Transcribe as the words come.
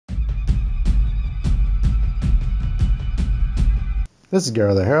This is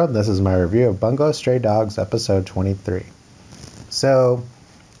GerotheHero, and this is my review of Bungou Stray Dogs, episode 23. So,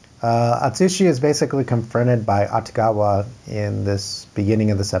 Atsushi is basically confronted by Atagawa in this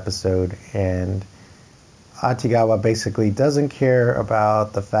beginning of this episode, and Atagawa basically doesn't care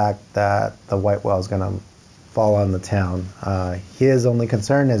about the fact that the white whale is going to fall on the town. His only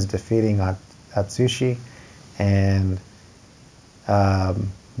concern is defeating Atsushi, and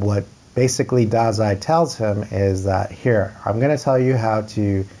what basically Dazai tells him is that, here, I'm going to tell you how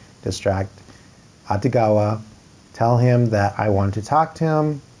to distract Atagawa, tell him that I want to talk to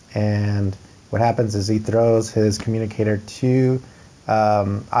him, and what happens is he throws his communicator to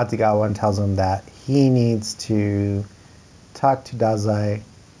Atagawa and tells him that he needs to talk to Dazai,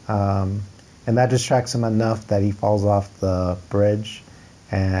 and that distracts him enough that he falls off the bridge,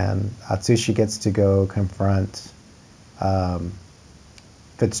 and Atsushi gets to go confront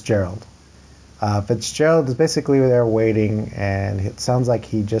Fitzgerald. Fitzgerald is basically there waiting, and it sounds like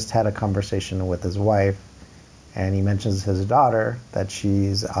he just had a conversation with his wife, and he mentions his daughter that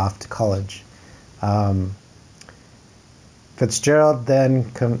she's off to college. Fitzgerald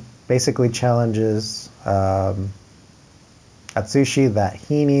then basically challenges Atsushi that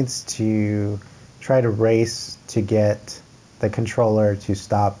he needs to try to race to get the controller to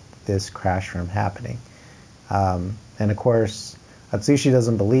stop this crash from happening. And of course, Atsushi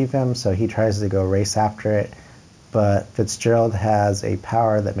doesn't believe him, so he tries to go race after it, but Fitzgerald has a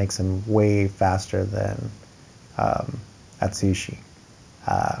power that makes him way faster than Atsushi.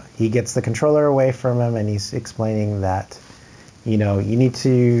 He gets the controller away from him, and he's explaining that, you need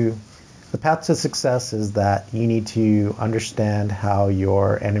to, the path to success is that you need to understand how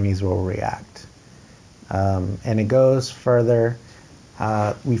your enemies will react. And it goes further.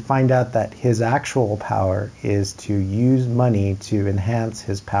 We find out that his actual power is to use money to enhance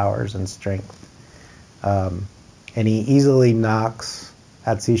his powers and strength. And he easily knocks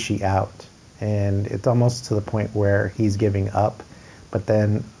Atsushi out. And it's almost to the point where he's giving up. But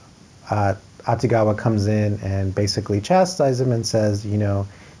then Atagawa comes in and basically chastises him and says, you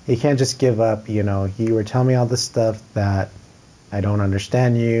can't just give up. You were telling me all this stuff that I don't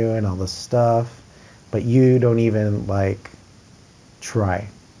understand you and all this stuff. But you don't even, try.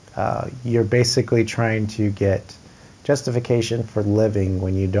 You're basically trying to get justification for living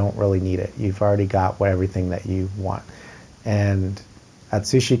when you don't really need it. You've already got everything that you want. And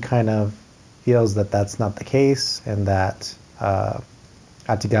Atsushi kind of feels that that's not the case, and that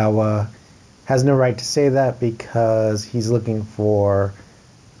Atagawa has no right to say that because he's looking for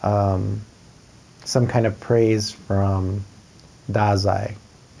some kind of praise from Dazai,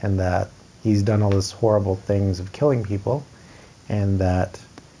 and that he's done all these horrible things of killing people, and that,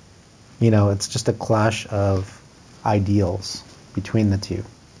 it's just a clash of ideals between the two.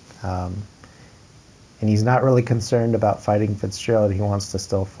 And he's not really concerned about fighting Fitzgerald. He wants to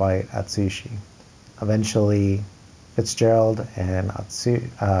still fight Atsushi. Eventually, Fitzgerald and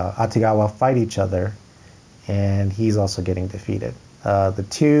Atagawa fight each other, and he's also getting defeated. The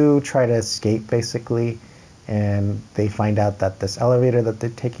two try to escape, basically, and they find out that this elevator that they're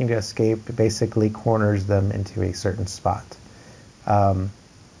taking to escape basically corners them into a certain spot.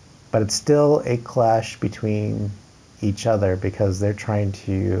 But it's still a clash between each other because they're trying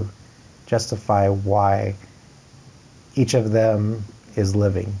to justify why each of them is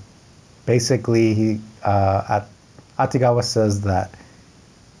living. Basically, Atagawa says that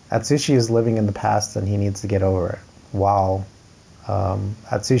Atsushi is living in the past and he needs to get over it, while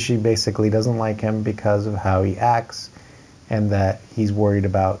Atsushi basically doesn't like him because of how he acts, and that he's worried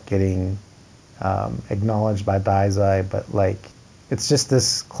about getting acknowledged by Dazai, but it's just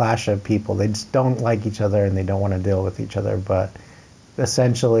this clash of people. They just don't like each other and they don't want to deal with each other, but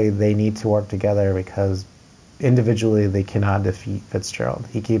essentially they need to work together because individually they cannot defeat Fitzgerald.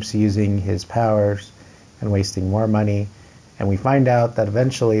 He keeps using his powers and wasting more money, and we find out that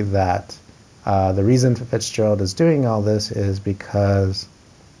eventually that the reason Fitzgerald is doing all this is because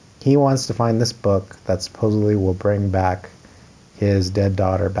he wants to find this book that supposedly will bring back his dead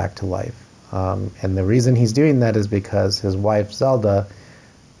daughter back to life. And the reason he's doing that is because his wife, Zelda,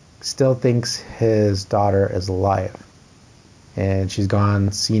 still thinks his daughter is alive. And she's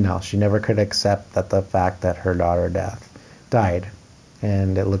gone senile. She never could accept the fact that her daughter died.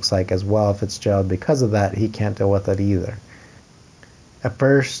 And it looks like, as well, Fitzgerald, because of that, he can't deal with it either. At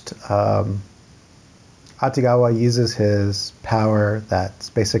first, Atagawa uses his power that's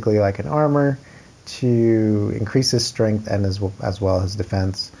basically like an armor to increase his strength and as well his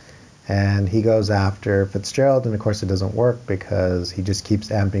defense. And he goes after Fitzgerald, and of course it doesn't work because he just keeps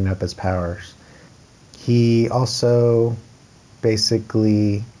amping up his powers. He also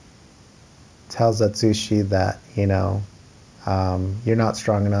basically tells Atsushi that, you're not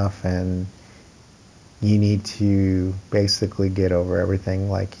strong enough, and you need to basically get over everything,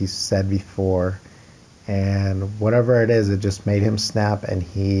 like he said before. And whatever it is, it just made him snap, and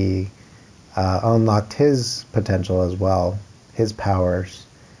he unlocked his potential as well, his powers,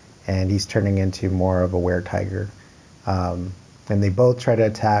 and he's turning into more of a were-tiger. And they both try to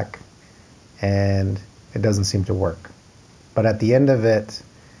attack, and it doesn't seem to work. But at the end of it,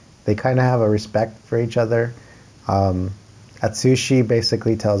 they kind of have a respect for each other. Atsushi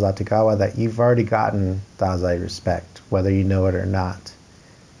basically tells Atagawa that you've already gotten Dazai respect, whether you know it or not.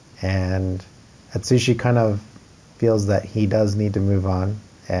 And Atsushi kind of feels that he does need to move on,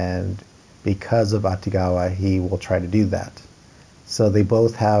 and because of Atagawa, he will try to do that. So they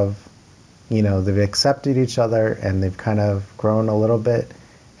both have, they've accepted each other, and they've kind of grown a little bit,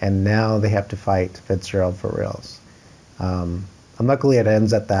 and now they have to fight Fitzgerald for reals. And luckily it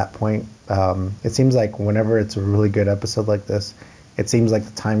ends at that point. It seems like whenever it's a really good episode like this, it seems like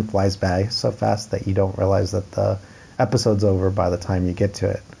the time flies by so fast that you don't realize that the episode's over by the time you get to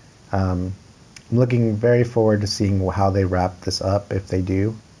it. I'm looking very forward to seeing how they wrap this up, if they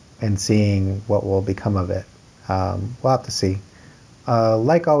do, and seeing what will become of it. We'll have to see.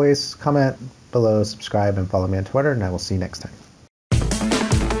 Like always, comment below, subscribe, and follow me on Twitter, and I will see you next time.